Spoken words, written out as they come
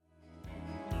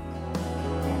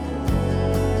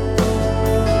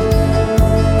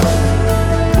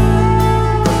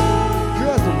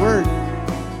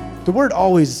The word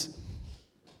always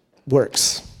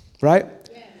works, right?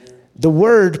 The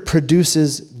word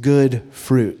produces good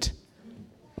fruit.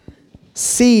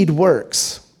 Seed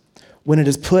works when it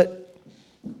is put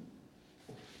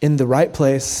in the right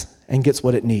place and gets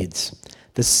what it needs.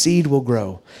 The seed will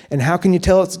grow. And how can you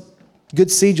tell it's good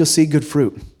seed? You'll see good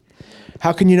fruit.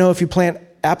 How can you know if you plant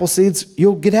apple seeds,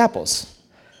 you'll get apples?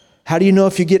 How do you know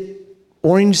if you get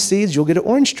orange seeds, you'll get an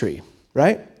orange tree,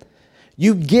 right?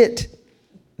 You get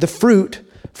the fruit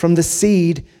from the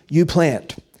seed you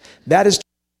plant. That is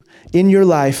true in your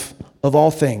life of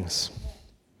all things.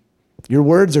 Your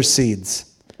words are seeds,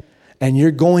 and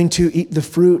you're going to eat the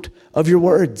fruit of your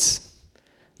words.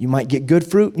 You might get good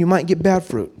fruit, you might get bad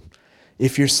fruit.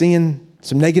 If you're seeing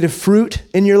some negative fruit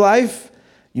in your life,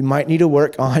 you might need to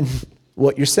work on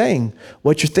what you're saying,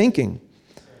 what you're thinking.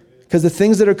 Because the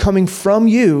things that are coming from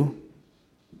you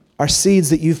are seeds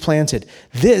that you've planted.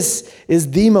 This is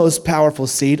the most powerful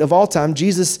seed of all time.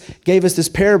 Jesus gave us this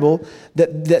parable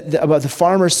that about the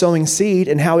farmer sowing seed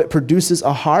and how it produces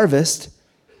a harvest.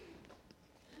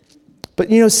 But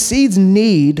seeds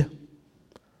need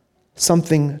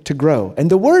something to grow. And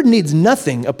the word needs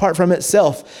nothing apart from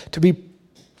itself to be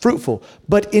fruitful.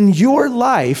 But in your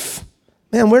life,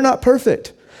 man, we're not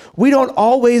perfect. We don't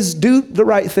always do the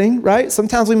right thing, right?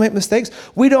 Sometimes we make mistakes.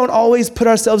 We don't always put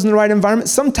ourselves in the right environment.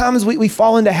 Sometimes we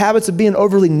fall into habits of being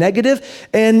overly negative,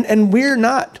 and we're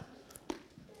not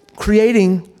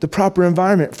creating the proper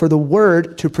environment for the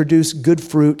word to produce good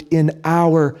fruit in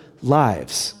our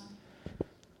lives.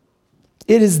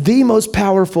 It is the most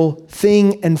powerful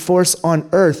thing and force on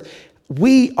earth.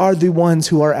 We are the ones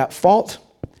who are at fault,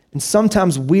 and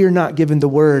sometimes we're not given the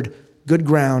word good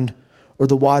ground or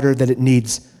the water that it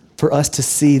needs for us to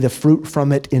see the fruit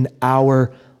from it in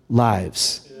our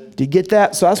lives. Do you get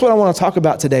that? So that's what I want to talk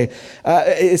about today.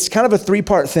 It's kind of a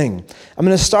three-part thing. I'm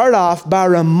going to start off by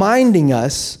reminding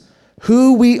us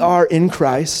who we are in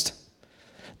Christ.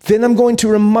 Then I'm going to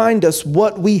remind us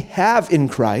what we have in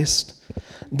Christ.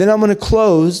 Then I'm going to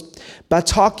close by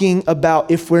talking about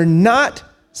if we're not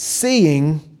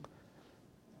seeing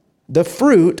the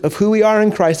fruit of who we are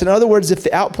in Christ. In other words, if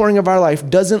the outpouring of our life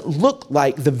doesn't look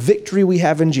like the victory we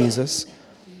have in Jesus,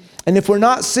 and if we're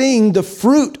not seeing the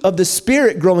fruit of the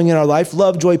Spirit growing in our life,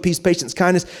 love, joy, peace, patience,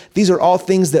 kindness, these are all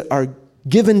things that are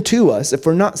given to us. If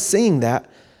we're not seeing that,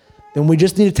 then we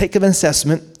just need to take an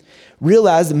assessment,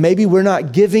 realize that maybe we're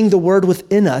not giving the word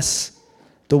within us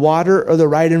the water or the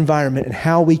right environment, and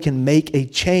how we can make a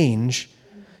change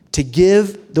to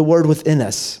give the word within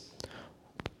us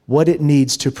what it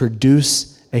needs to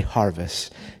produce a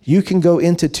harvest. You can go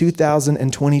into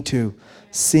 2022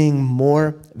 seeing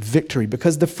more victory,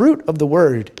 because the fruit of the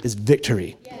word is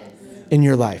victory in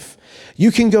your life.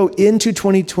 You can go into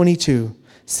 2022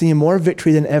 seeing more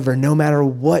victory than ever, no matter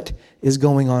what is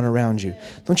going on around you.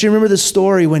 Don't you remember the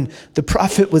story when the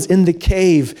prophet was in the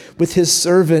cave with his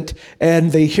servant,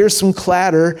 and they hear some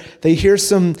clatter, they hear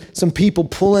some people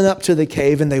pulling up to the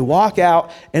cave, and they walk out,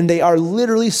 and they are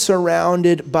literally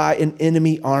surrounded by an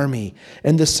enemy army.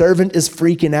 And the servant is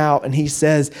freaking out, and he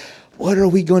says, "What are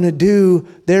we going to do?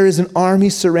 There is an army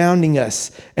surrounding us."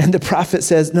 And the prophet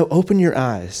says, "No, open your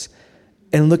eyes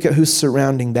and look at who's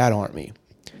surrounding that army."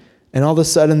 And all of a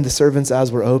sudden, the servant's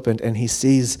eyes were opened, and he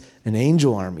sees an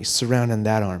angel army surrounding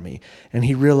that army. And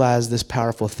he realized this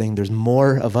powerful thing: there's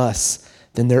more of us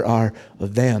than there are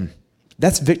of them.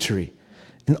 That's victory.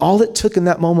 And all it took in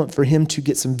that moment for him to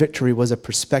get some victory was a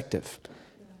perspective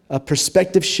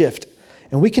shift.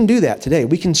 And we can do that today.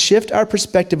 We can shift our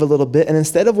perspective a little bit, and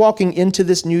instead of walking into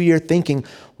this new year thinking,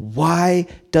 why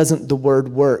doesn't the word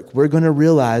work? We're going to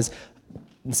realize,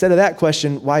 instead of that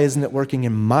question, why isn't it working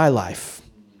in my life?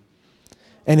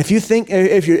 And if you're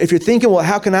thinking, well,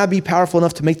 how can I be powerful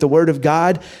enough to make the word of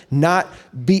God not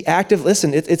be active?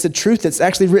 Listen, it's a truth that's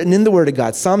actually written in the word of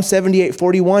God. Psalm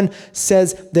 78:41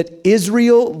 says that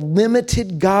Israel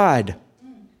limited God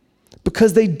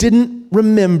because they didn't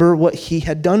remember what he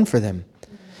had done for them.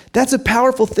 That's a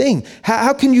powerful thing.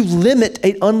 How can you limit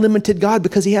an unlimited God?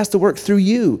 Because he has to work through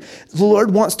you. The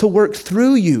Lord wants to work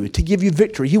through you to give you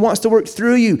victory. He wants to work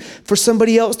through you for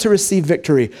somebody else to receive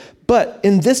victory. But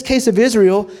in this case of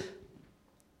Israel,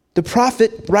 the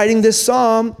prophet writing this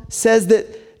psalm says that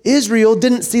Israel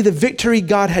didn't see the victory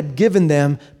God had given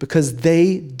them because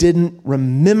they didn't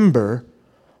remember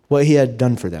what he had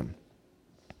done for them.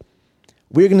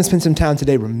 We're going to spend some time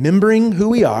today remembering who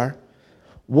we are,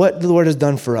 what the Lord has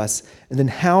done for us, and then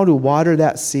how to water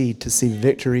that seed to see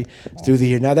victory through the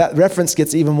year. Now that reference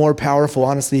gets even more powerful,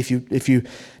 honestly, if you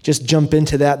just jump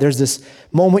into that. There's this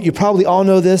moment, you probably all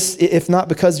know this, if not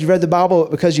because you read the Bible,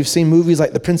 but because you've seen movies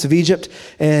like The Prince of Egypt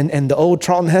and the old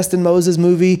Charlton Heston Moses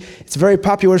movie. It's a very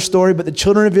popular story, but the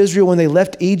children of Israel, when they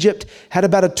left Egypt, had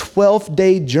about a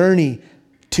 12-day journey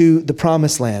to the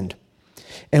Promised Land.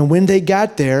 And when they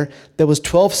got there was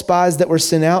 12 spies that were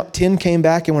sent out. 10 came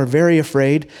back and were very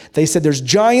afraid. They said, there's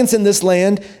giants in this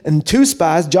land. And 2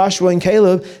 spies, Joshua and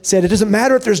Caleb, said, it doesn't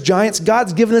matter if there's giants.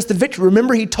 God's given us the victory.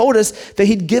 Remember, he told us that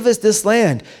he'd give us this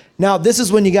land. Now, this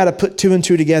is when you got to put 2 and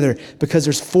 2 together, because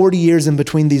there's 40 years in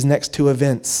between these next 2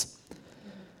 events.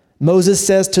 Moses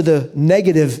says to the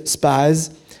negative spies,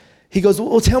 he goes,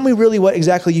 well, tell me really what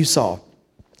exactly you saw.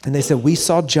 And they said, we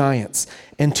saw giants.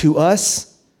 And to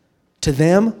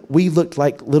them, we looked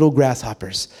like little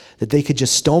grasshoppers that they could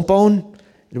just stomp on,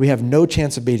 and we have no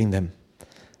chance of beating them.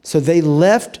 So they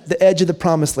left the edge of the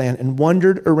Promised Land and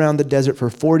wandered around the desert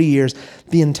for 40 years.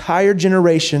 The entire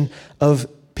generation of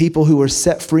people who were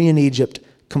set free in Egypt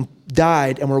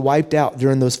died and were wiped out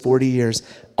during those 40 years,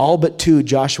 all but 2,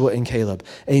 Joshua and Caleb.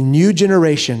 A new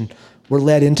generation were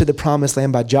led into the Promised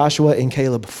Land by Joshua and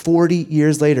Caleb 40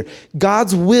 years later.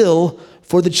 God's will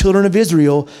for the children of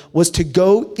Israel was to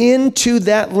go into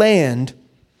that land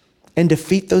and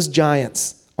defeat those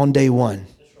giants on day 1.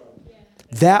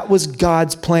 That was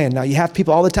God's plan. Now, you have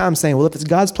people all the time saying, well, if it's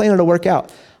God's plan, it'll work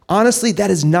out. Honestly, that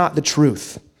is not the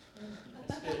truth.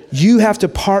 You have to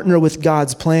partner with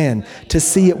God's plan to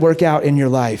see it work out in your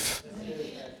life.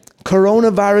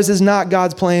 Coronavirus is not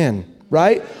God's plan,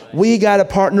 right? We got to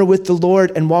partner with the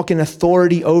Lord and walk in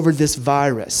authority over this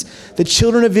virus. The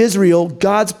children of Israel,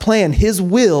 God's plan, his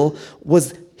will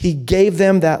was he gave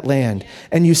them that land.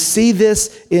 And you see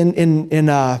this it's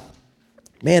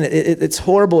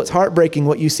horrible. It's heartbreaking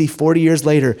what you see 40 years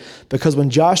later, because when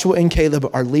Joshua and Caleb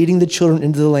are leading the children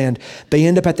into the land, they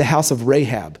end up at the house of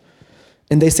Rahab.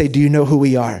 And they say, do you know who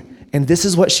we are? And this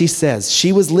is what she says.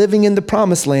 She was living in the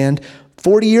Promised Land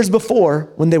 40 years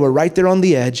before, when they were right there on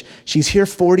the edge. She's here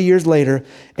 40 years later,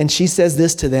 and she says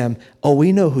this to them, oh,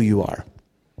 we know who you are.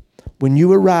 When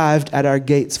you arrived at our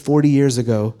gates 40 years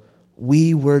ago,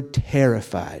 we were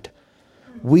terrified.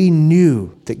 We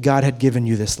knew that God had given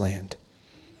you this land.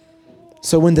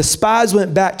 So when the spies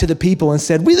went back to the people and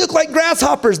said, we look like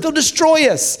grasshoppers, they'll destroy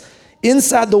us,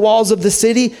 inside the walls of the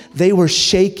city, they were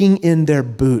shaking in their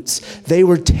boots. They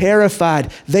were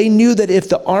terrified. They knew that if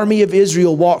the army of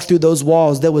Israel walked through those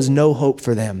walls, there was no hope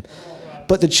for them.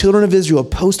 But the children of Israel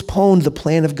postponed the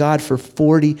plan of God for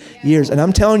 40 years. And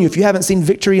I'm telling you, if you haven't seen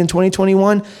victory in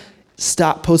 2021,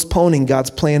 stop postponing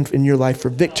God's plan in your life for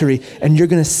victory, and you're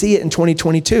going to see it in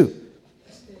 2022.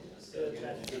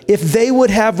 If they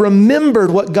would have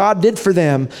remembered what God did for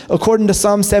them, according to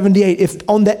Psalm 78, if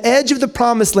on the edge of the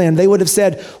Promised Land, they would have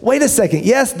said, wait a second,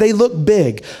 yes, they look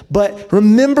big, but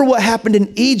remember what happened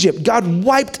in Egypt. God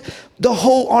wiped the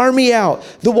whole army out.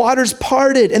 The waters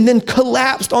parted and then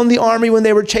collapsed on the army when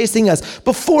they were chasing us.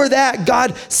 Before that,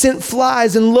 God sent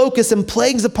flies and locusts and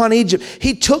plagues upon Egypt.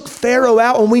 He took Pharaoh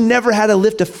out and we never had to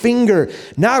lift a finger.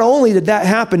 Not only did that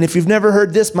happen, if you've never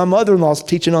heard this, my mother-in-law's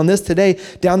teaching on this today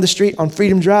down the street on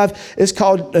Freedom Drive. It's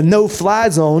called a no-fly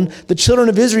zone. The children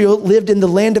of Israel lived in the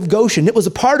land of Goshen. It was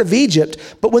a part of Egypt,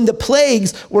 but when the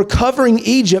plagues were covering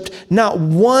Egypt, not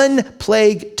one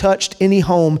plague touched any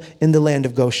home in the land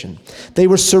of Goshen. They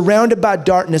were surrounded by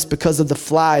darkness because of the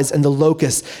flies and the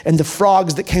locusts and the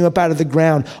frogs that came up out of the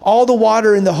ground. All the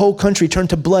water in the whole country turned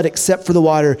to blood except for the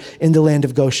water in the land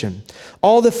of Goshen.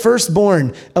 All the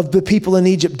firstborn of the people in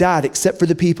Egypt died except for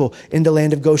the people in the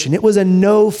land of Goshen. It was a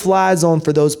no-fly zone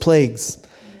for those plagues.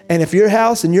 And if your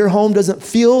house and your home doesn't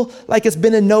feel like it's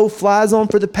been a no-fly zone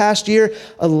for the past year,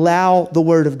 allow the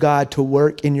word of God to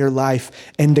work in your life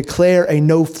and declare a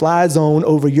no-fly zone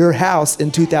over your house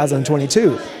in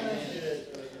 2022.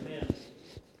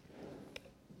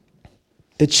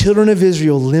 The children of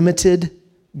Israel limited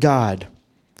God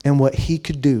and what he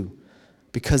could do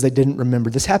because they didn't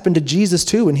remember. This happened to Jesus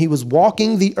too when he was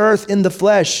walking the earth in the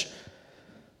flesh.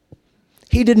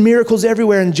 He did miracles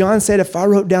everywhere. And John said, if I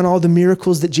wrote down all the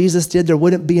miracles that Jesus did, there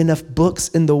wouldn't be enough books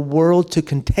in the world to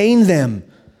contain them.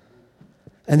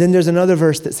 And then there's another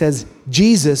verse that says,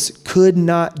 Jesus could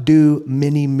not do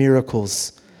many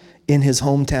miracles in his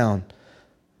hometown.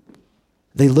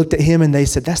 They looked at him and they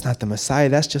said, that's not the Messiah.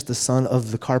 That's just the son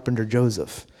of the carpenter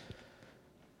Joseph.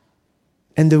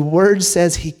 And the word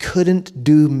says he couldn't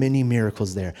do many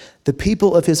miracles there. The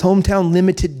people of his hometown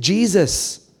limited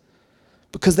Jesus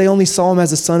because they only saw him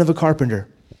as the son of a carpenter.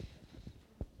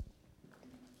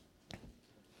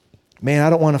 Man, I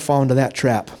don't want to fall into that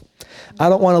trap. I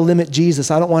don't want to limit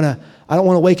Jesus. I don't want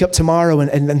to wake up tomorrow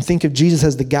and think of Jesus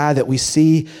as the guy that we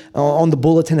see on the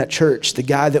bulletin at church, the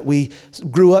guy that we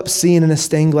grew up seeing in a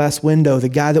stained glass window, the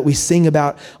guy that we sing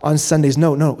about on Sundays.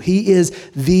 No, he is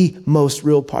the most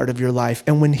real part of your life.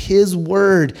 And when his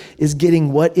word is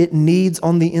getting what it needs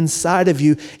on the inside of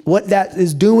you, what that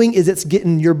is doing is it's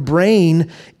getting your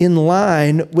brain in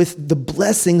line with the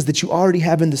blessings that you already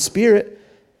have in the Spirit.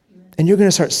 And you're going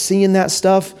to start seeing that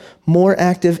stuff more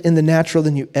active in the natural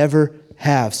than you ever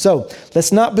have. So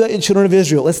let's not be like the children of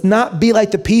Israel. Let's not be like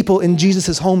the people in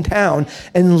Jesus' hometown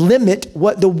and limit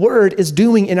what the word is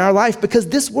doing in our life, because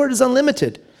this word is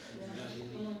unlimited.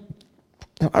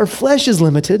 Now, our flesh is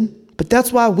limited, but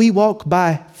that's why we walk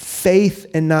by faith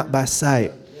and not by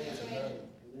sight.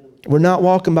 We're not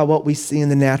walking by what we see in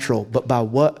the natural, but by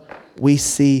what we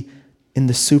see in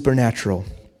the supernatural.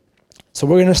 So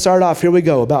we're going to start off, here we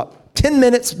go, about 10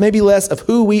 minutes, maybe less, of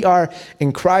who we are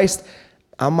in Christ.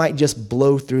 I might just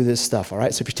blow through this stuff, all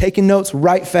right? So if you're taking notes,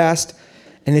 write fast.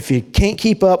 And if you can't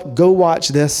keep up, go watch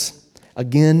this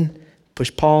again,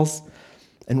 push pause,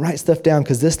 and write stuff down,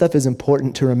 because this stuff is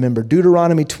important to remember.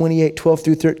 Deuteronomy 28, 12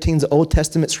 through 13 is the Old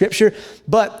Testament scripture.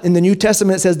 But in the New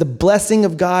Testament, it says the blessing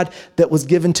of God that was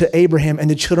given to Abraham and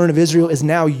the children of Israel is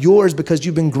now yours because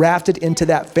you've been grafted into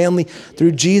that family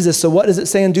through Jesus. So what does it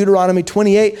say in Deuteronomy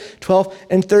 28, 12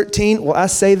 and 13? Well, I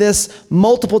say this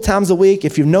multiple times a week.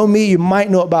 If you know me, you might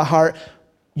know it by heart.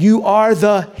 You are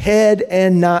the head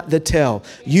and not the tail.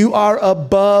 You are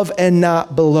above and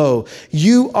not below.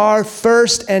 You are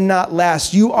first and not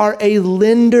last. You are a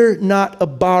lender, not a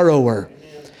borrower.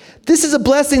 This is a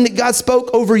blessing that God spoke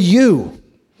over you.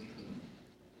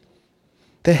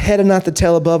 The head and not the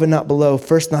tail, above and not below,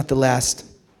 first not the last.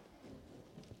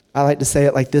 I like to say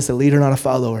it like this: a leader, not a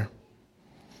follower.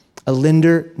 A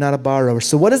lender, not a borrower.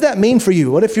 So what does that mean for you?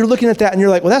 What if you're looking at that and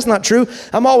you're like, well, that's not true.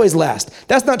 I'm always last.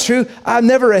 That's not true. I'm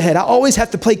never ahead. I always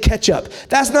have to play catch up.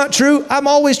 That's not true. I'm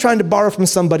always trying to borrow from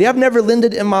somebody. I've never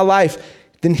lended in my life.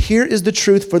 Then here is the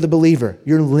truth for the believer.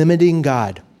 You're limiting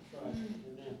God.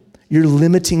 You're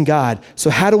limiting God. So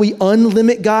how do we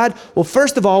unlimit God? Well,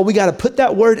 first of all, we got to put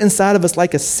that word inside of us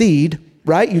like a seed,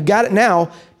 right? You got it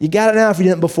now. You got it now if you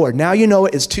didn't before. Now you know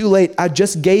it. It's too late. I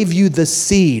just gave you the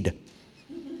seed.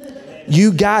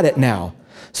 You got it now.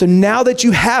 So now that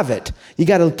you have it, you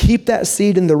got to keep that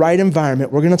seed in the right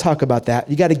environment. We're going to talk about that.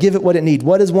 You got to give it what it needs.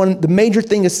 What is the major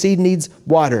thing a seed needs?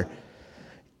 Water.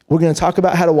 We're going to talk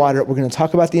about how to water it. We're going to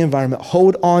talk about the environment.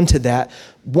 Hold on to that.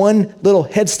 One little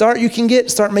head start you can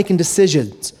get, start making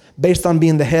decisions based on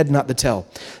being the head, not the tail.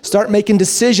 Start making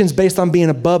decisions based on being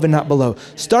above and not below.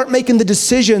 Start making the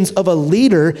decisions of a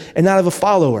leader and not of a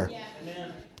follower.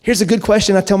 Yeah. Here's a good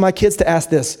question. I tell my kids to ask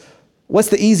this. What's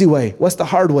the easy way? What's the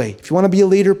hard way? If you want to be a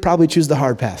leader, probably choose the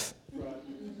hard path.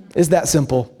 It's that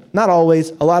simple. Not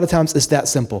always. A lot of times it's that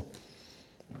simple.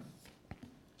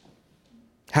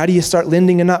 How do you start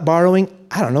lending and not borrowing?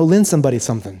 I don't know. Lend somebody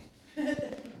something.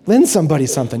 Lend somebody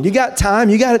something. You got time.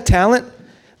 You got a talent.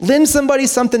 Lend somebody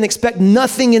something. Expect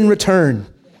nothing in return.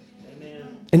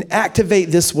 Amen. And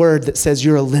activate this word that says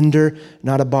you're a lender,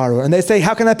 not a borrower. And they say,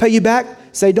 how can I pay you back?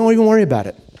 Say, don't even worry about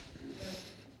it.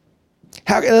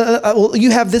 Well,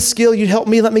 you have this skill, you'd help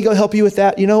me, let me go help you with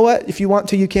that. You know what? If you want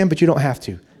to, you can, but you don't have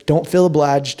to. Don't feel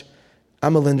obliged.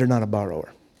 I'm a lender, not a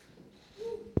borrower.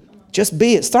 Just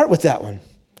be it. Start with that one.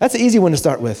 That's an easy one to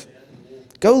start with.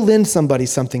 Go lend somebody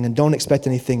something and don't expect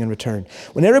anything in return.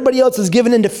 When everybody else is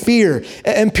giving into fear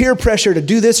and peer pressure to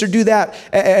do this or do that,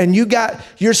 and you got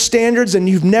your standards and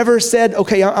you've never said,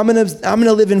 okay, I'm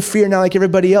gonna live in fear now like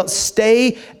everybody else.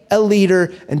 Stay a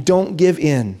leader and don't give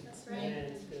in.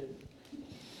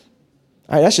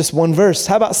 All right, that's just one verse.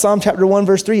 How about Psalm chapter 1,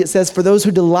 verse 3? It says, for those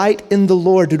who delight in the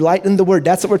Lord, delight in the word.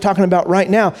 That's what we're talking about right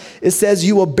now. It says,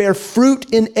 you will bear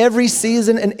fruit in every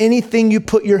season, and anything you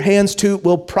put your hands to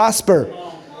will prosper.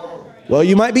 Well,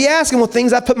 you might be asking, well,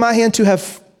 things I put my hand to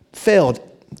have failed.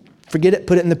 Forget it,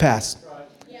 put it in the past.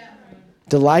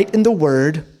 Delight in the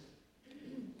word.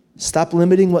 Stop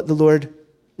limiting what the Lord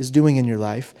is doing in your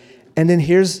life. And then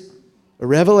here's a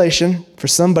revelation for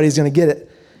somebody who's going to get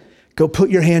it. Go put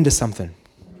your hand to something.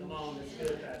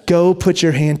 Go put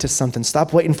your hand to something.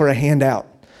 Stop waiting for a handout.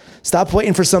 Stop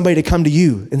waiting for somebody to come to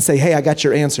you and say, hey, I got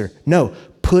your answer. No,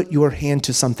 put your hand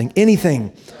to something,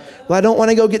 anything. Well, I don't want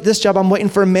to go get this job. I'm waiting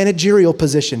for a managerial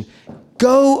position.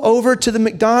 Go over to the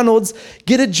McDonald's,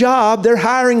 get a job. They're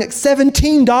hiring at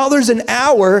 $17 an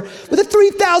hour with a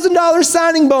 $3,000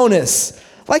 signing bonus.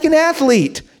 Like an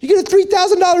athlete, you get a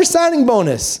 $3,000 signing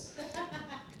bonus.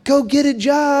 Go get a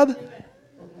job.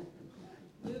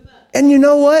 And you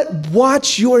know what?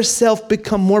 Watch yourself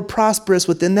become more prosperous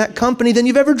within that company than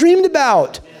you've ever dreamed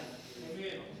about.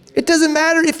 It doesn't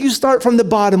matter if you start from the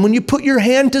bottom. When you put your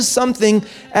hand to something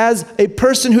as a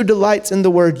person who delights in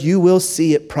the word, you will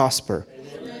see it prosper.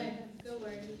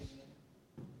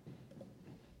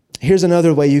 Here's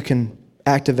another way you can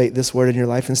activate this word in your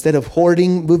life. Instead of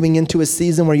hoarding, moving into a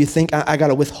season where you think, I got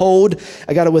to withhold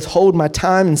my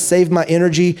time and save my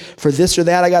energy for this or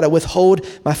that. I got to withhold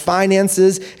my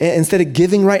finances. And instead of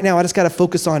giving right now, I just got to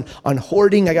focus on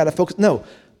hoarding. I got to focus. No,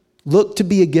 look to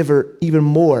be a giver even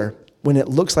more when it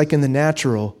looks like in the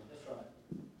natural,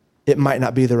 it might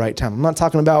not be the right time. I'm not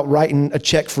talking about writing a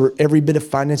check for every bit of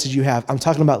finances you have. I'm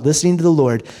talking about listening to the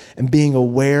Lord and being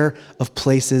aware of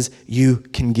places you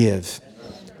can give.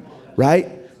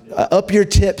 Right? Up your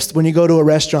tips when you go to a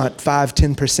restaurant,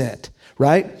 5-10%,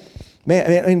 right?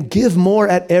 Man, give more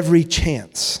at every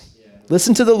chance.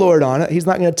 Listen to the Lord on it. He's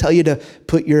not going to tell you to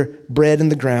put your bread in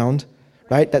the ground,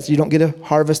 right? You don't get a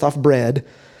harvest off bread.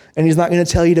 And he's not going to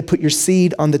tell you to put your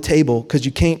seed on the table because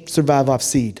you can't survive off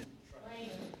seed.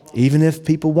 Even if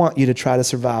people want you to try to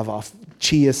survive off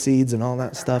chia seeds and all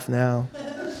that stuff now.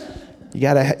 You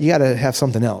gotta have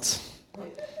something else.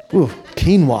 Ooh,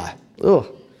 quinoa. Ooh.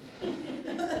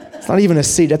 It's not even a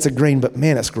seed, that's a grain, but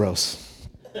man, it's gross.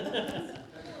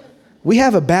 We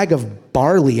have a bag of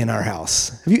barley in our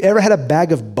house. Have you ever had a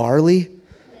bag of barley?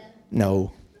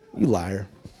 No, you liar.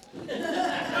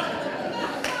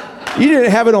 You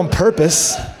didn't have it on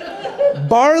purpose.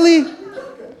 Barley?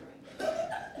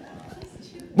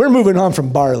 We're moving on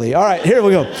from barley. All right, here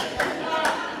we go.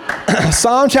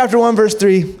 Psalm chapter 1, verse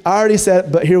 3. I already said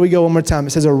it, but here we go one more time.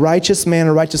 It says, a righteous man,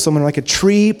 a righteous woman, like a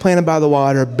tree planted by the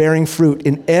water, bearing fruit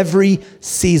in every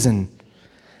season.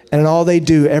 And in all they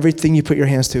do, everything you put your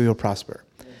hands to, you'll prosper.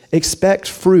 Expect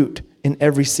fruit in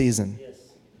every season.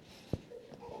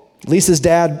 Lisa's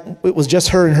dad, it was just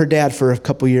her and her dad for a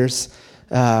couple years,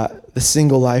 the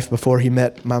single life before he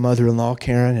met my mother-in-law,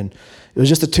 Karen. And it was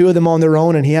just the two of them on their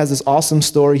own. And he has this awesome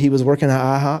story. He was working at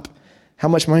IHOP. How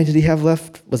much money did he have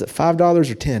left? Was it $5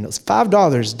 or $10? It was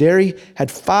 $5. Derry had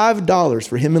 $5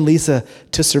 for him and Lisa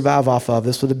to survive off of.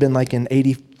 This would have been like in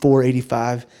 84,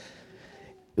 85.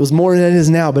 It was more than it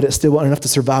is now, but it still wasn't enough to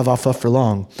survive off of for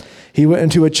long. He went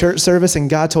into a church service and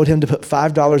God told him to put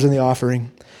 $5 in the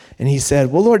offering. And he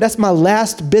said, well, Lord, that's my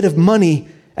last bit of money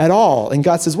at all. And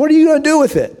God says, what are you going to do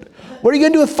with it? What are you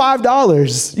going to do with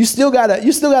 $5? You still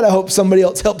gotta hope somebody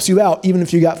else helps you out, even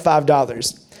if you got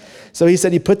 $5. So he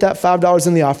said he put that $5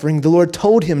 in the offering. The Lord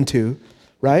told him to,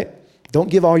 right? Don't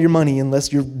give all your money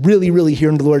unless you're really, really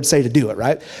hearing the Lord say to do it,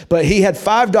 right? But he had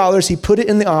 $5. He put it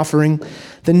in the offering.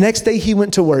 The next day he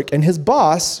went to work, and his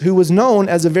boss, who was known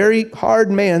as a very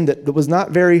hard man that was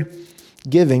not very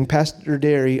giving, Pastor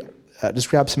Derry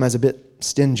describes him as a bit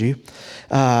stingy.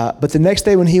 But the next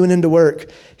day when he went into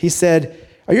work, he said,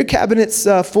 are your cabinets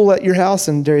full at your house?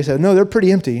 And Derry said, no, they're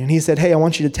pretty empty. And he said, hey, I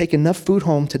want you to take enough food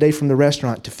home today from the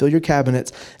restaurant to fill your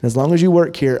cabinets. And as long as you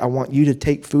work here, I want you to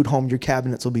take food home. Your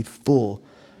cabinets will be full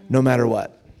no matter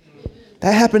what.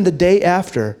 That happened the day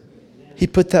after he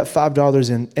put that $5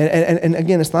 in. And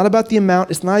again, it's not about the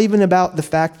amount. It's not even about the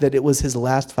fact that it was his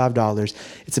last $5.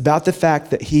 It's about the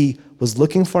fact that he was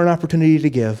looking for an opportunity to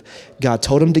give. God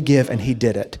told him to give, and he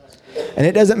did it. And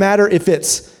it doesn't matter if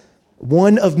it's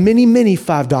one of many, many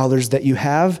 $5 that you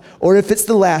have, or if it's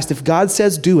the last. If God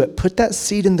says do it, put that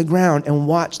seed in the ground and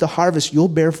watch the harvest. You'll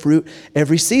bear fruit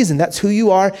every season. That's who you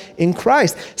are in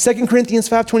Christ. 2 Corinthians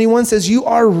 5:21 says you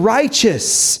are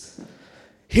righteous.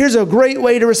 Here's a great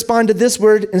way to respond to this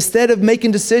word. Instead of making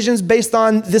decisions based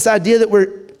on this idea that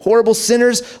we're horrible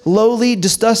sinners, lowly,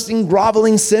 disgusting,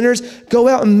 groveling sinners, go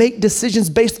out and make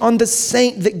decisions based on the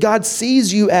saint that God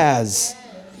sees you as.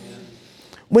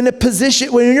 When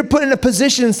you're put in a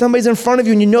position and somebody's in front of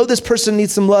you and you know this person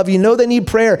needs some love, you know they need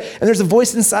prayer, and there's a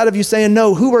voice inside of you saying,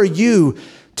 no, who are you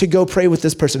to go pray with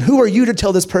this person? Who are you to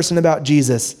tell this person about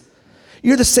Jesus?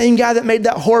 You're the same guy that made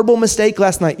that horrible mistake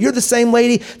last night. You're the same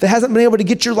lady that hasn't been able to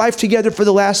get your life together for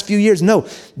the last few years. No,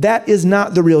 that is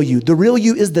not the real you. The real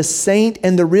you is the saint,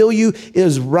 and the real you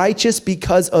is righteous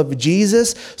because of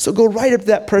Jesus. So go right up to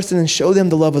that person and show them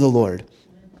the love of the Lord.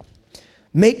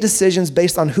 Make decisions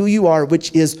based on who you are,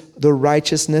 which is the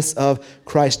righteousness of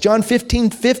Christ. John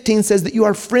 15:15 says that you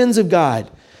are friends of God.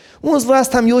 When was the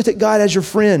last time you looked at God as your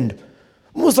friend?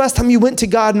 When was the last time you went to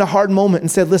God in a hard moment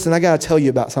and said, listen, I got to tell you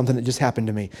about something that just happened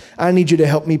to me. I need you to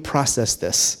help me process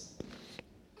this.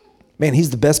 Man, he's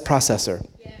the best processor.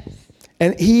 Yes.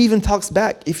 And he even talks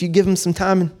back if you give him some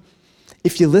time and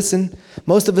if you listen.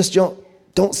 Most of us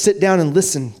don't sit down and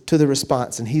listen to the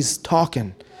response, and he's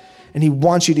talking. And he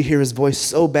wants you to hear his voice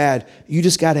so bad. You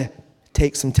just got to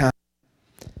take some time.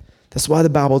 That's why the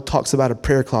Bible talks about a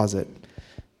prayer closet.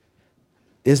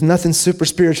 There's nothing super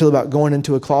spiritual about going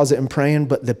into a closet and praying,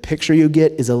 but the picture you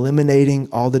get is eliminating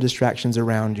all the distractions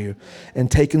around you and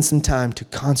taking some time to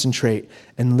concentrate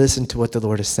and listen to what the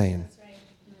Lord is saying.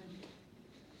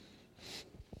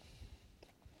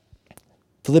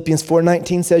 Philippians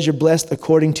 4:19 says you're blessed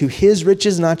according to his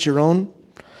riches, not your own.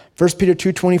 1 Peter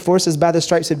 2:24 says, by the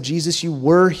stripes of Jesus, you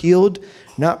were healed.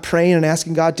 Not praying and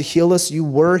asking God to heal us, you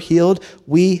were healed.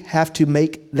 We have to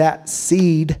make that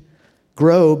seed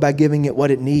grow by giving it what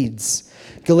it needs.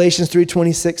 Galatians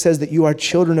 3:26 says that you are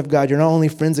children of God. You're not only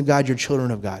friends of God, you're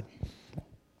children of God.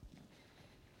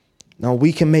 Now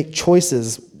we can make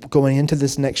choices going into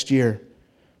this next year.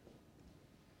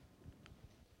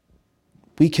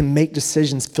 We can make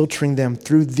decisions filtering them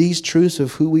through these truths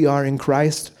of who we are in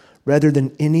Christ rather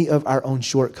than any of our own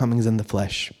shortcomings in the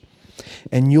flesh.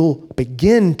 And you'll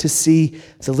begin to see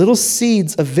the little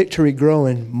seeds of victory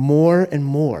growing more and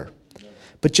more.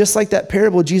 But just like that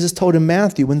parable Jesus told in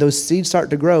Matthew, when those seeds start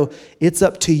to grow, it's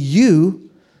up to you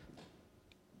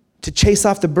to chase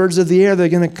off the birds of the air. They're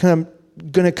going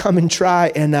to come and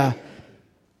try and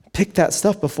pick that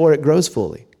stuff before it grows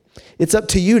fully. It's up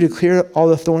to you to clear all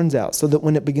the thorns out so that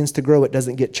when it begins to grow, it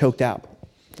doesn't get choked out.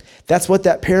 That's what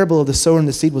that parable of the sower and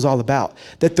the seed was all about.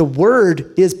 That the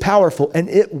word is powerful and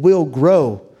it will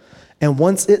grow. And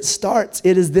once it starts,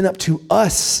 it is then up to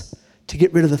us to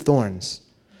get rid of the thorns,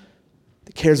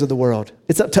 the cares of the world.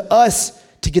 It's up to us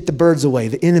to get the birds away,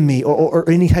 the enemy, or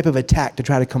any type of attack to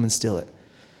try to come and steal it.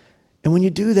 And when you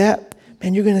do that,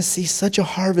 man, you're going to see such a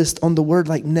harvest on the word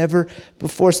like never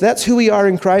before. So that's who we are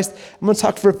in Christ. I'm going to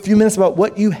talk for a few minutes about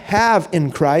what you have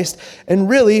in Christ. And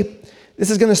really,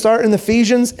 this is going to start in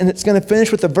Ephesians, and it's going to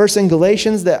finish with a verse in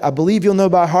Galatians that I believe you'll know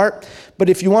by heart. But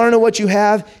if you want to know what you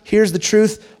have, here's the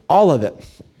truth, all of it.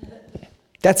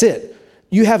 That's it.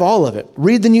 You have all of it.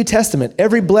 Read the New Testament.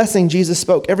 Every blessing Jesus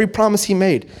spoke, every promise he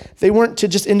made, they weren't to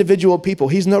just individual people.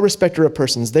 He's no respecter of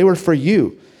persons. They were for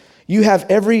you. You have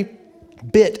every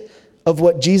bit of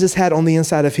what Jesus had on the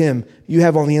inside of him, you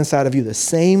have on the inside of you. The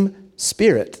same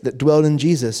Spirit that dwelled in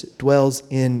Jesus dwells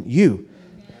in you.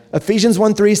 Ephesians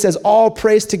 1:3 says, all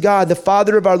praise to God, the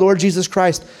Father of our Lord Jesus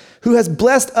Christ, who has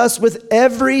blessed us with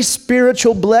every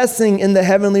spiritual blessing in the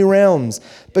heavenly realms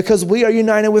because we are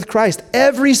united with Christ.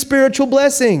 Every spiritual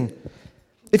blessing.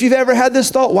 If you've ever had this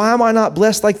thought, why am I not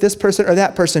blessed like this person or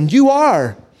that person? You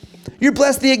are. You're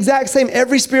blessed the exact same,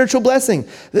 every spiritual blessing.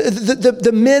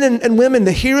 The men and women,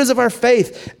 the heroes of our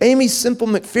faith, Amy Semple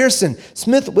McPherson,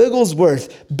 Smith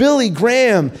Wigglesworth, Billy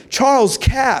Graham, Charles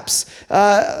Capps,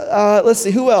 let's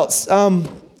see, who else?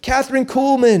 Catherine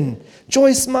Kuhlman,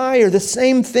 Joyce Meyer, the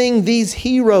same thing these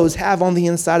heroes have on the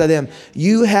inside of them,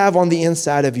 you have on the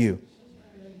inside of you.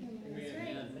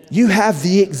 You have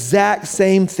the exact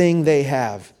same thing they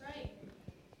have.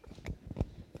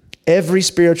 Every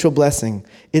spiritual blessing.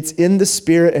 It's in the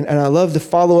Spirit. And I love the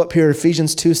follow-up here,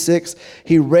 Ephesians 2:6.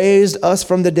 He raised us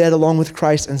from the dead along with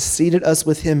Christ and seated us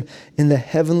with him in the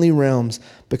heavenly realms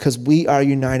because we are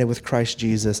united with Christ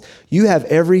Jesus. You have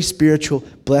every spiritual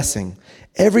blessing.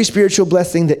 Every spiritual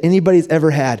blessing that anybody's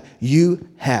ever had, you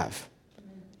have.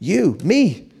 You,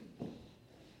 me.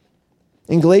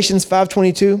 In Galatians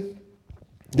 5:22,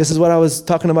 this is what I was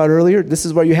talking about earlier. This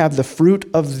is where you have the fruit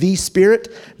of the Spirit.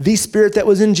 The Spirit that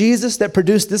was in Jesus that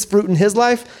produced this fruit in his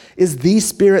life is the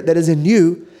Spirit that is in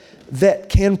you that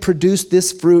can produce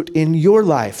this fruit in your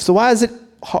life. So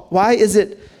why is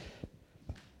it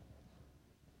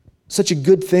such a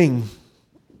good thing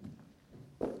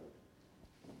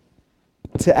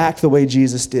to act the way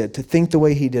Jesus did, to think the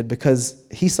way he did? Because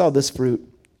he saw this fruit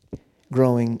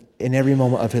growing in every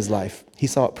moment of his life. He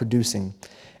saw it producing.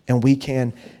 And we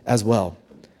can as well.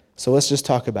 So let's just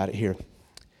talk about it here.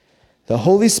 The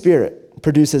Holy Spirit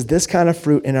produces this kind of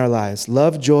fruit in our lives: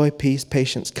 love, joy, peace,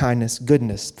 patience, kindness,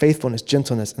 goodness, faithfulness,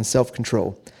 gentleness, and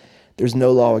self-control. There's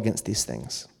no law against these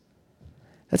things.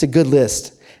 That's a good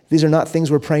list. These are not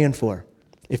things we're praying for.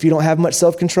 If you don't have much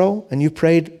self-control and you've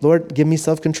prayed, Lord, give me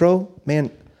self-control,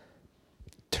 man,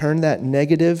 turn that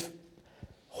negative,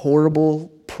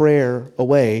 horrible prayer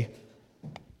away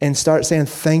and start saying,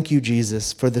 thank you,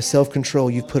 Jesus, for the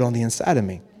self-control you've put on the inside of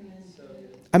me.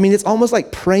 I mean, it's almost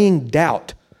like praying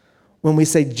doubt when we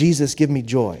say, Jesus, give me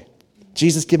joy.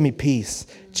 Jesus, give me peace.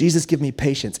 Jesus, give me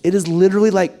patience. It is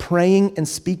literally like praying and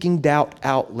speaking doubt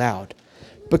out loud.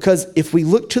 Because if we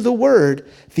look to the word,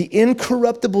 the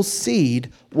incorruptible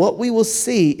seed, what we will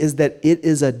see is that it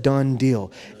is a done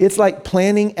deal. It's like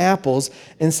planting apples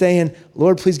and saying,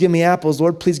 Lord, please give me apples.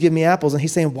 Lord, please give me apples. And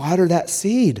he's saying, water that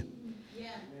seed.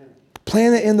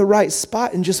 Plant it in the right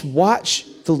spot and just watch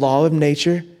the law of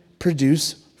nature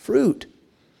produce fruit.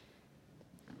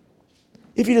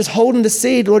 If you're just holding the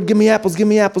seed, Lord, give me apples, give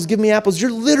me apples, give me apples,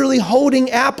 you're literally holding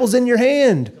apples in your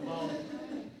hand.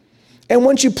 And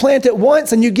once you plant it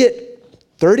once and you get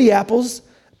 30 apples,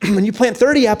 when you plant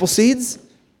 30 apple seeds,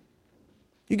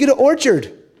 you get an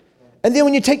orchard. And then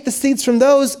when you take the seeds from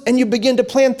those and you begin to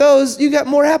plant those, you got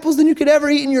more apples than you could ever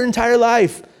eat in your entire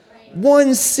life.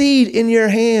 One seed in your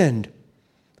hand.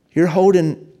 You're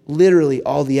holding literally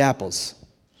all the apples.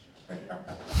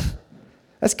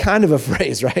 That's kind of a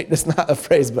phrase, right? That's not a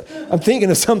phrase, but I'm thinking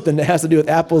of something that has to do with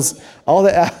apples.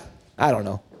 I don't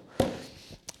know.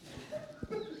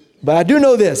 But I do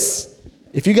know this.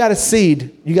 If you got a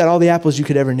seed, you got all the apples you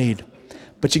could ever need.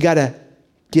 But you got to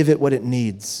give it what it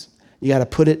needs. You got to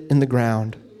put it in the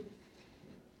ground.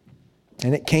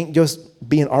 And it can't just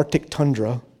be an Arctic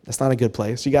tundra. That's not a good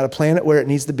place. You got to plant it where it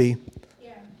needs to be.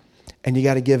 Yeah. And you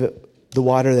got to give it the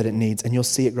water that it needs, and you'll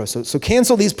see it grow. So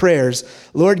cancel these prayers.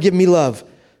 Lord, give me love.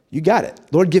 You got it.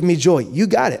 Lord, give me joy. You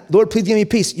got it. Lord, please give me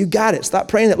peace. You got it. Stop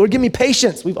praying that. Lord, give me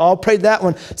patience. We've all prayed that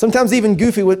one. Sometimes even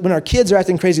goofy when our kids are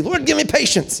acting crazy. Lord, give me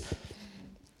patience.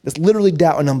 It's literally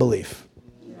doubt and unbelief.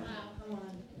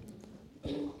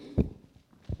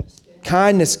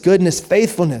 Kindness, goodness,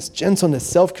 faithfulness, gentleness,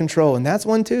 self-control. And that's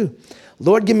one too.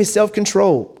 Lord, give me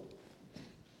self-control.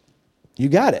 You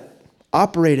got it.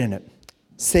 Operate in it.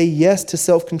 Say yes to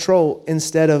self-control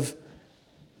instead of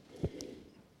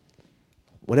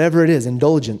whatever it is,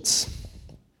 indulgence.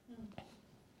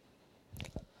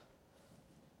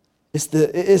 It's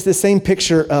the same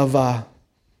picture of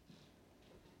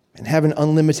and having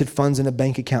unlimited funds in a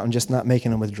bank account and just not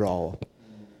making a withdrawal.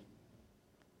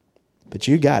 But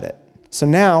you got it. So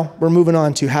now we're moving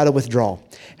on to how to withdraw.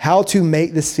 How to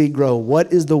make the seed grow.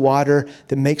 What is the water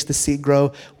that makes the seed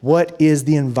grow? What is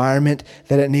the environment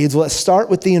that it needs? Well, let's start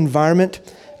with the environment.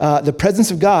 The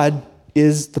presence of God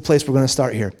is the place we're going to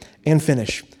start here and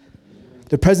finish.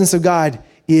 The presence of God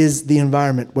is the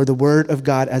environment where the word of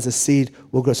God as a seed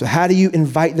will grow. So how do you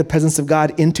invite the presence of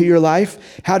God into your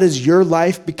life? How does your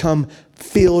life become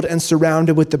filled and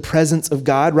surrounded with the presence of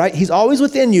God, right? He's always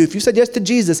within you. If you said yes to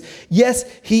Jesus, yes,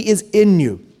 he is in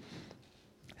you.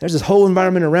 There's this whole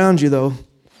environment around you though.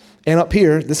 And up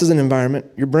here, this is an environment,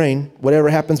 your brain, whatever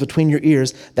happens between your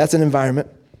ears, that's an environment.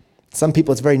 Some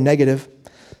people it's very negative.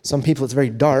 Some people it's very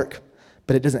dark,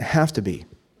 but it doesn't have to be.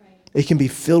 It can be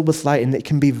filled with light and it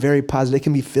can be very positive. It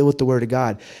can be filled with the word of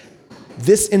God.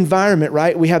 This environment,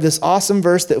 right? We have this awesome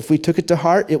verse that if we took it to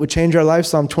heart, it would change our life.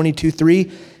 Psalm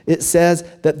 22:3, it says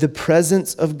that the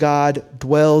presence of God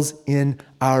dwells in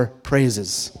our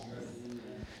praises.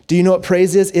 Do you know what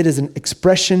praise is? It is an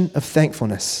expression of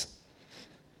thankfulness.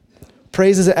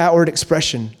 Praise is an outward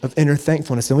expression of inner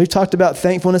thankfulness. And we've talked about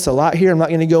thankfulness a lot here. I'm not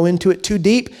going to go into it too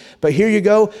deep, but here you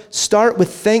go. Start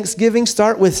with thanksgiving.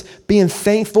 Start with being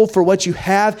thankful for what you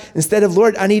have. Instead of,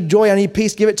 Lord, I need joy, I need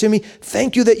peace, give it to me.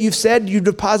 Thank you that you've said you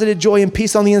deposited joy and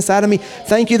peace on the inside of me.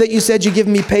 Thank you that you said you've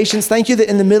given me patience. Thank you that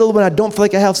in the middle when I don't feel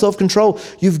like I have self-control,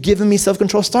 you've given me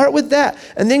self-control. Start with that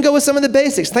and then go with some of the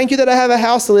basics. Thank you that I have a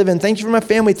house to live in. Thank you for my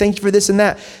family. Thank you for this and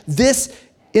that. This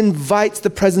invites the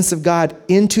presence of God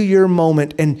into your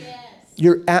moment and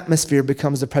your atmosphere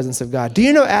becomes the presence of God. Do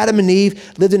you know Adam and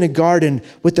Eve lived in a garden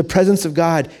with the presence of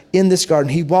God in this garden?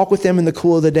 He walked with them in the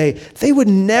cool of the day. They would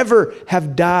never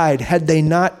have died had they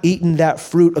not eaten that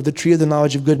fruit of the tree of the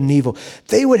knowledge of good and evil.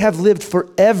 They would have lived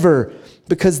forever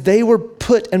because they were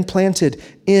put and planted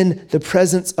in the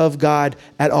presence of God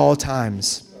at all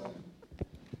times.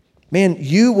 Man,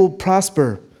 you will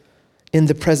prosper in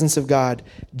the presence of God.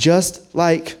 Just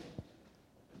like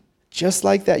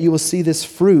that, you will see this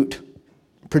fruit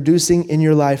producing in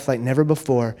your life like never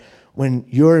before when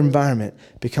your environment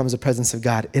becomes the presence of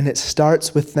God. And it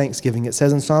starts with thanksgiving. It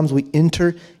says in Psalms, we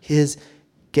enter his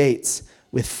gates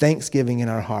with thanksgiving in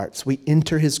our hearts. We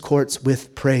enter his courts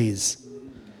with praise.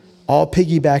 All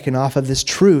piggybacking off of this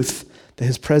truth that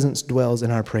his presence dwells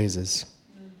in our praises.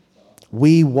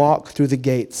 We walk through the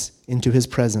gates into his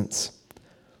presence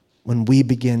when we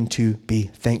begin to be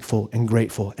thankful and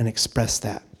grateful and express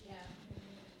that. Yeah.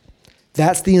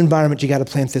 That's the environment you got to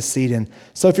plant this seed in.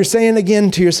 So if you're saying again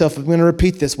to yourself, I'm going to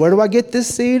repeat this, where do I get this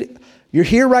seed? You're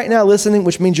here right now listening,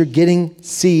 which means you're getting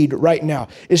seed right now.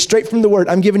 It's straight from the word.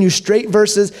 I'm giving you straight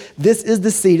verses. This is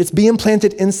the seed. It's being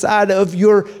planted inside of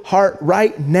your heart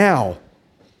right now.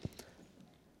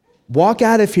 Walk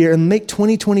out of here and make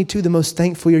 2022 the most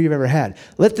thankful year you've ever had.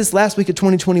 Let this last week of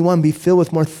 2021 be filled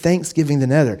with more thanksgiving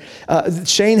than ever.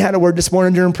 Shane had a word this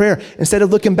morning during prayer. Instead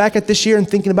of looking back at this year and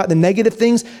thinking about the negative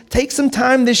things, take some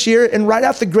time this year and write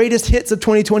out the greatest hits of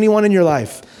 2021 in your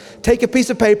life. Take a piece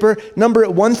of paper, number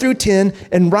it 1 through 10,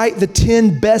 and write the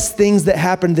 10 best things that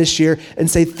happened this year and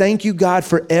say, thank you, God,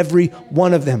 for every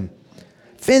one of them.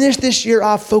 Finish this year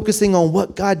off focusing on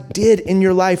what God did in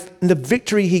your life and the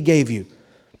victory he gave you.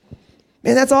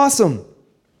 Man, that's awesome.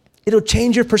 It'll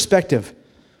change your perspective.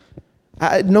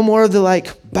 No more of the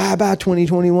bye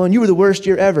 2021. You were the worst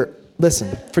year ever.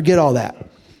 Listen, forget all that.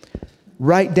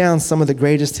 Write down some of the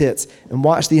greatest hits and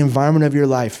watch the environment of your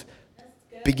life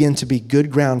begin to be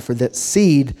good ground for that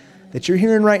seed that you're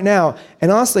hearing right now.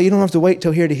 And also, you don't have to wait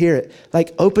till here to hear it.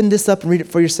 Open this up and read it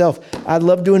for yourself. I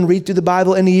love doing Read Through the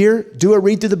Bible in a Year. Do a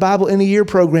Read Through the Bible in a Year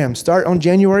program. Start on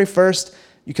January 1st.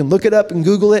 You can look it up and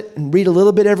Google it and read a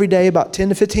little bit every day, about 10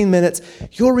 to 15 minutes.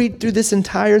 You'll read through this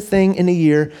entire thing in a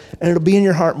year, and it'll be in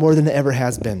your heart more than it ever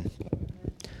has been.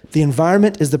 The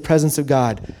environment is the presence of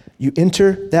God. You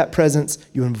enter that presence,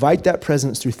 you invite that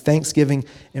presence through thanksgiving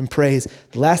and praise.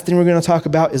 The last thing we're going to talk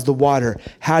about is the water.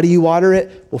 How do you water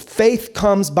it? Well, faith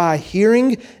comes by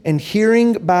hearing, and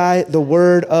hearing by the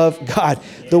word of God.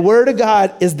 The word of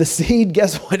God is the seed.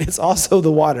 Guess what? It's also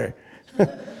the water.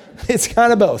 It's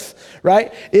kind of both,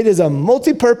 right? It is a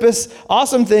multi-purpose,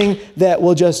 awesome thing that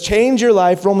will just change your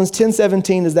life. Romans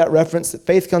 10:17 is that reference that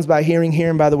faith comes by hearing,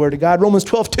 hearing by the word of God. Romans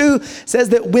 12:2 says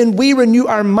that when we renew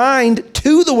our mind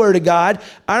to the word of God,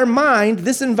 our mind,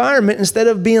 this environment, instead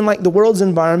of being like the world's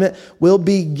environment, will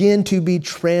begin to be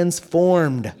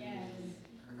transformed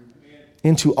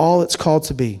into all it's called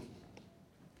to be.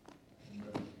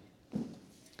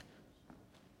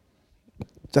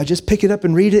 Do I just pick it up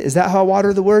and read it? Is that how I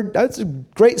water the word? That's a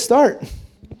great start.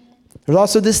 There's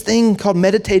also this thing called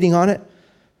meditating on it,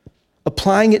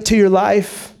 applying it to your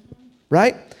life,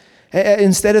 right?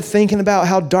 Instead of thinking about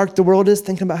how dark the world is,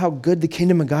 thinking about how good the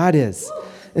kingdom of God is.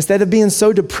 Instead of being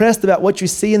so depressed about what you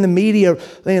see in the media,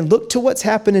 man, look to what's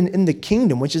happening in the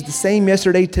kingdom, which is the same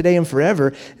yesterday, today, and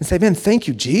forever, and say, man, thank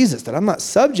you, Jesus, that I'm not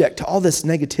subject to all this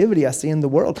negativity I see in the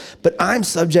world, but I'm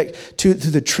subject to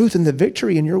the truth and the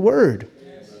victory in your word.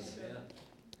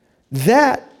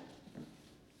 That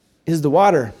is the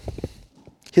water.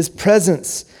 His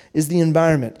presence is the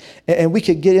environment. And we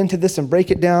could get into this and break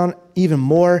it down even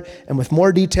more and with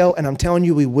more detail. And I'm telling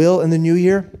you, we will in the new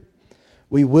year.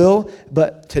 We will.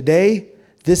 But today,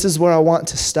 this is where I want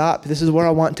to stop. This is where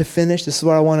I want to finish. This is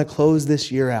where I want to close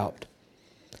this year out.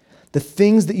 The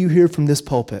things that you hear from this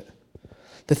pulpit,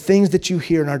 the things that you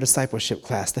hear in our discipleship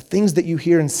class, the things that you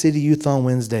hear in City Youth on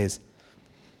Wednesdays,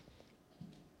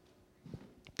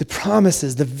 the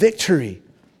promises, the victory,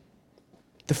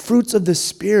 the fruits of the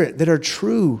Spirit that are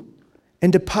true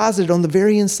and deposited on the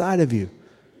very inside of you.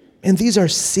 And these are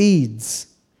seeds.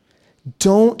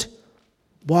 Don't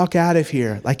walk out of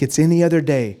here like it's any other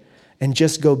day and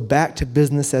just go back to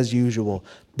business as usual.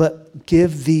 But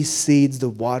give these seeds the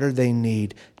water they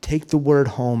need. Take the word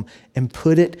home and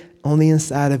put it on the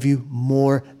inside of you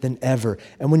more than ever.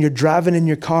 And when you're driving in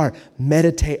your car,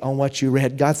 meditate on what you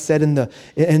read. God said in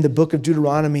the book of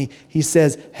Deuteronomy, he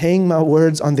says, hang my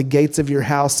words on the gates of your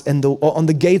house and on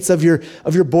the gates of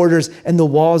your borders and the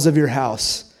walls of your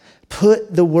house.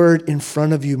 Put the word in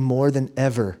front of you more than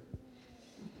ever.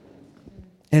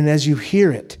 And as you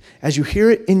hear it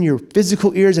in your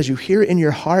physical ears, as you hear it in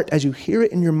your heart, as you hear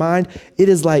it in your mind, it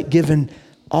is like giving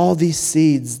all these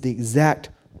seeds the exact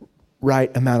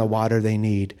right amount of water they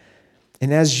need.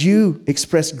 And as you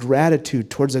express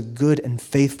gratitude towards a good and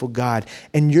faithful God,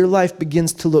 and your life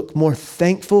begins to look more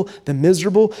thankful than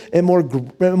miserable, and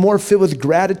more filled with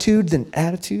gratitude than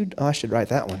attitude. Oh, I should write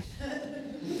that one.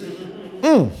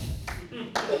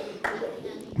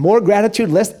 More gratitude,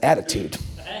 less attitude.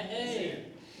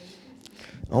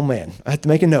 Oh man, I have to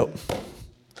make a note.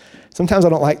 Sometimes I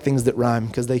don't like things that rhyme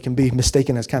because they can be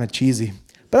mistaken as kind of cheesy.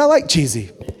 But I like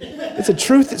cheesy. It's a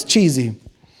truth that's cheesy.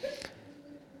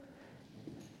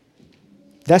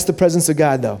 That's the presence of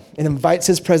God, though. It invites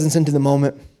his presence into the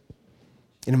moment.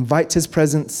 It invites his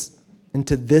presence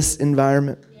into this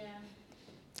environment. Yeah.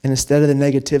 And instead of the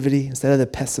negativity, instead of the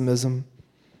pessimism,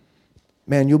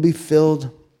 man, you'll be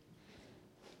filled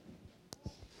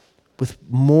with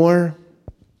more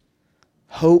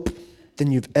hope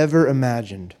than you've ever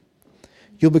imagined.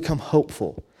 You'll become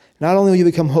hopeful. Not only will you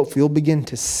become hopeful, you'll begin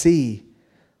to see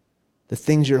the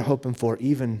things you're hoping for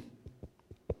even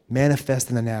manifest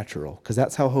in the natural, because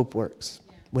that's how hope works,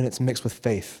 when it's mixed with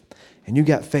faith. And you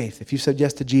got faith. If you said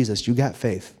yes to Jesus, you got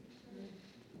faith.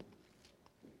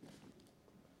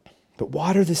 But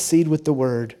water the seed with the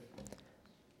word.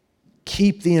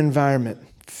 Keep the environment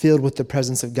filled with the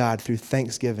presence of God through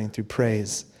thanksgiving, through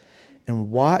praise. And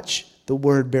watch the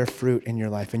word bear fruit in your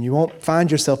life. And you won't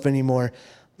find yourself anymore,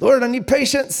 Lord, I need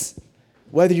patience.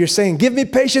 Whether you're saying, give me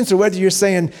patience, or whether you're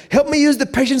saying, help me use the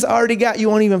patience I already got, you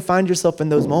won't even find yourself in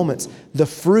those moments. The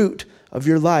fruit of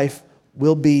your life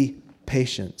will be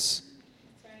patience.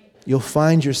 you'll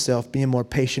find yourself being more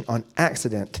patient on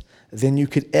accident than you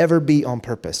could ever be on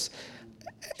purpose.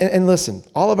 And listen,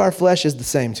 all of our flesh is the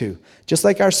same too. Just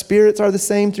like our spirits are the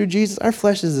same through Jesus, our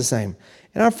flesh is the same.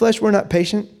 In our flesh, we're not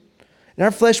patient. In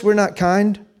our flesh, we're not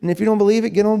kind. And if you don't believe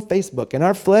it, get on Facebook. In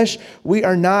our flesh, we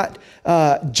are not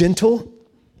gentle.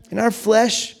 In our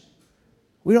flesh,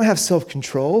 we don't have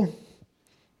self-control.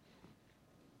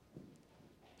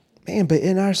 Man, but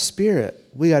in our spirit,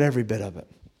 we got every bit of it.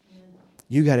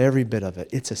 You got every bit of it.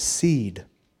 It's a seed.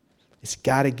 It's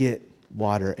got to get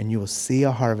water, and you will see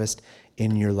a harvest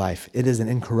in your life. It is an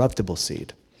incorruptible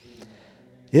seed.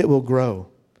 It will grow,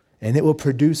 and it will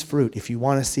produce fruit. If you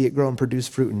want to see it grow and produce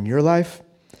fruit in your life,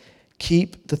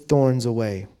 keep the thorns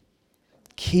away.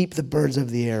 Keep the birds of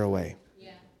the air away.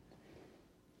 Yeah.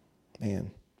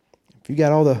 Man, if you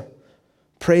got all the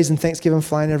praise and thanksgiving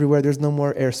flying everywhere, there's no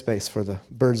more airspace for the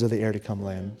birds of the air to come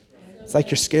land. It's like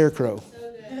your scarecrow.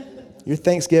 Your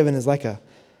Thanksgiving is like a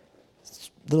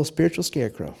little spiritual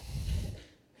scarecrow.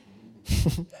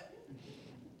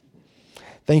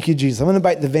 Thank you, Jesus. I'm going to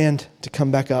invite the band to come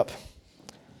back up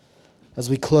as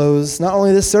we close not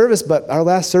only this service, but our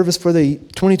last service for the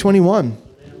 2021.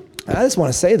 I just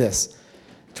want to say this.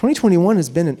 2021 has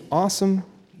been an awesome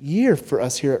year for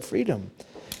us here at Freedom.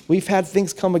 We've had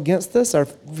things come against us.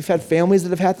 We've had families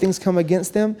that have had things come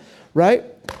against them, right?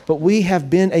 But we have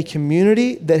been a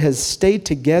community that has stayed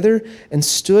together and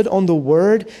stood on the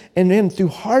word. And then through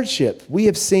hardship, we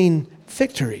have seen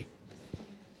victory,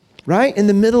 right? In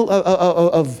the middle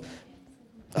of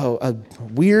a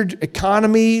weird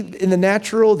economy in the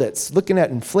natural that's looking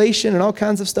at inflation and all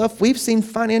kinds of stuff, we've seen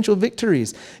financial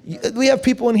victories. We have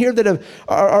people in here that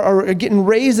are getting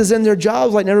raises in their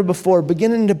jobs like never before,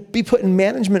 beginning to be put in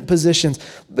management positions.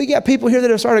 We got people here that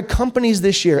have started companies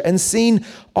this year and seen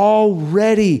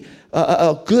already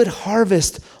a good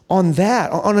harvest on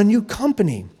that, on a new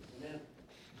company.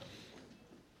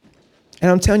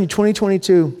 And I'm telling you,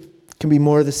 2022 can be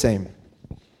more of the same.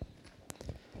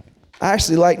 I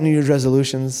actually like New Year's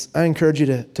resolutions. I encourage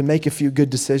you to make a few good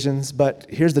decisions, but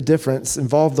here's the difference.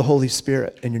 Involve the Holy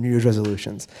Spirit in your New Year's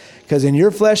resolutions. Because in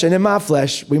your flesh and in my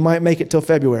flesh, we might make it till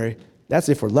February. That's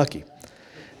if we're lucky.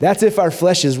 That's if our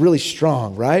flesh is really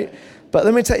strong, right? But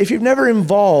let me tell you, if you've never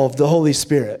involved the Holy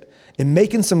Spirit in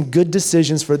making some good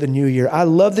decisions for the new year, I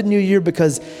love the new year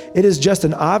because it is just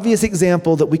an obvious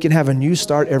example that we can have a new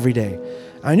start every day.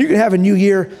 And you can have a new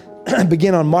year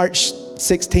begin on March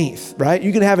 16th, right?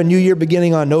 You can have a new year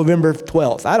beginning on November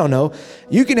 12th. I don't know.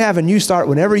 You can have a new start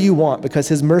whenever you want because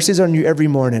his mercies are new every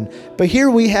morning. But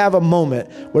here we have a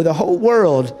moment where the whole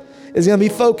world is going to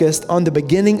be focused on the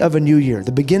beginning of a new year,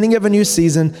 the beginning of a new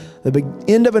season, the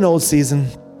end of an old season.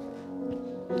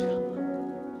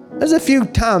 There's a few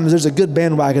times there's a good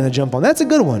bandwagon to jump on. That's a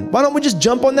good one. Why don't we just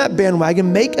jump on that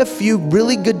bandwagon, make a few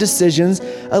really good decisions,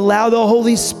 allow the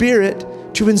Holy Spirit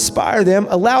to inspire them,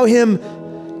 allow him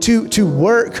to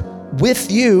work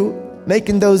with you,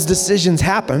 making those decisions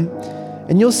happen,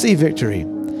 and you'll see victory.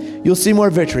 You'll see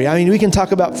more victory. I mean, we can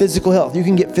talk about physical health. You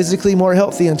can get physically more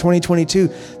healthy in 2022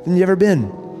 than you've ever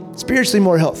been. Spiritually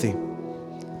more healthy.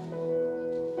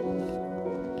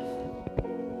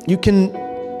 You can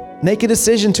make a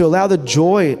decision to allow the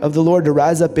joy of the Lord to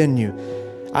rise up in you.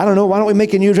 I don't know, why don't we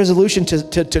make a New Year's resolution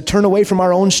to turn away from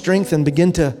our own strength and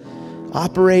begin to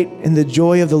operate in the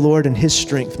joy of the Lord and his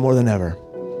strength more than ever.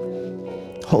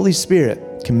 Holy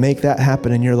Spirit can make that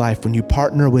happen in your life when you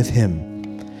partner with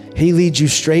him. He leads you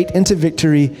straight into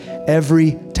victory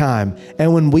every time.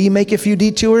 And when we make a few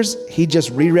detours, he just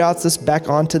reroutes us back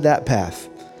onto that path.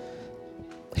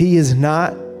 He is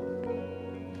not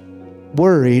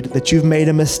worried that you've made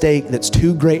a mistake that's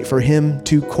too great for him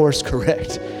to course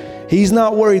correct. He's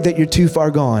not worried that you're too far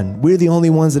gone. We're the only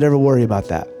ones that ever worry about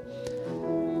that.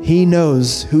 He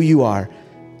knows who you are.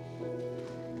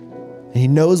 And he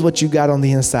knows what you got on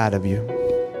the inside of you.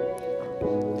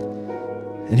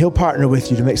 And he'll partner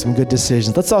with you to make some good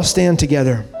decisions. Let's all stand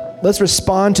together. Let's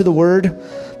respond to the word.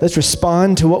 Let's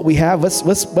respond to what we have.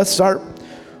 Let's start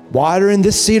watering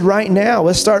this seed right now.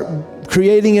 Let's start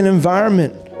creating an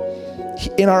environment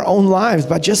in our own lives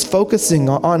by just focusing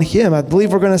on him. I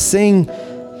believe we're going to sing,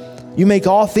 "You make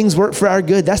all things work for our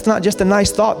good." That's not just a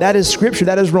nice thought. That is scripture.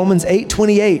 That is Romans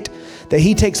 8:28. That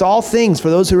he takes all things for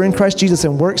those who are in Christ Jesus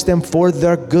and works them for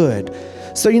their good.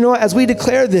 So you know what, as we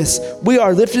declare this, we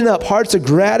are lifting up hearts of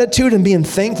gratitude and being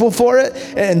thankful for it.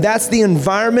 And that's the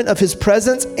environment of his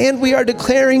presence. And we are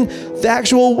declaring the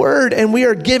actual word, and we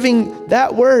are giving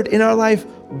that word in our life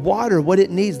water, what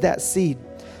it needs, that seed.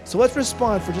 So let's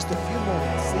respond for just a few moments.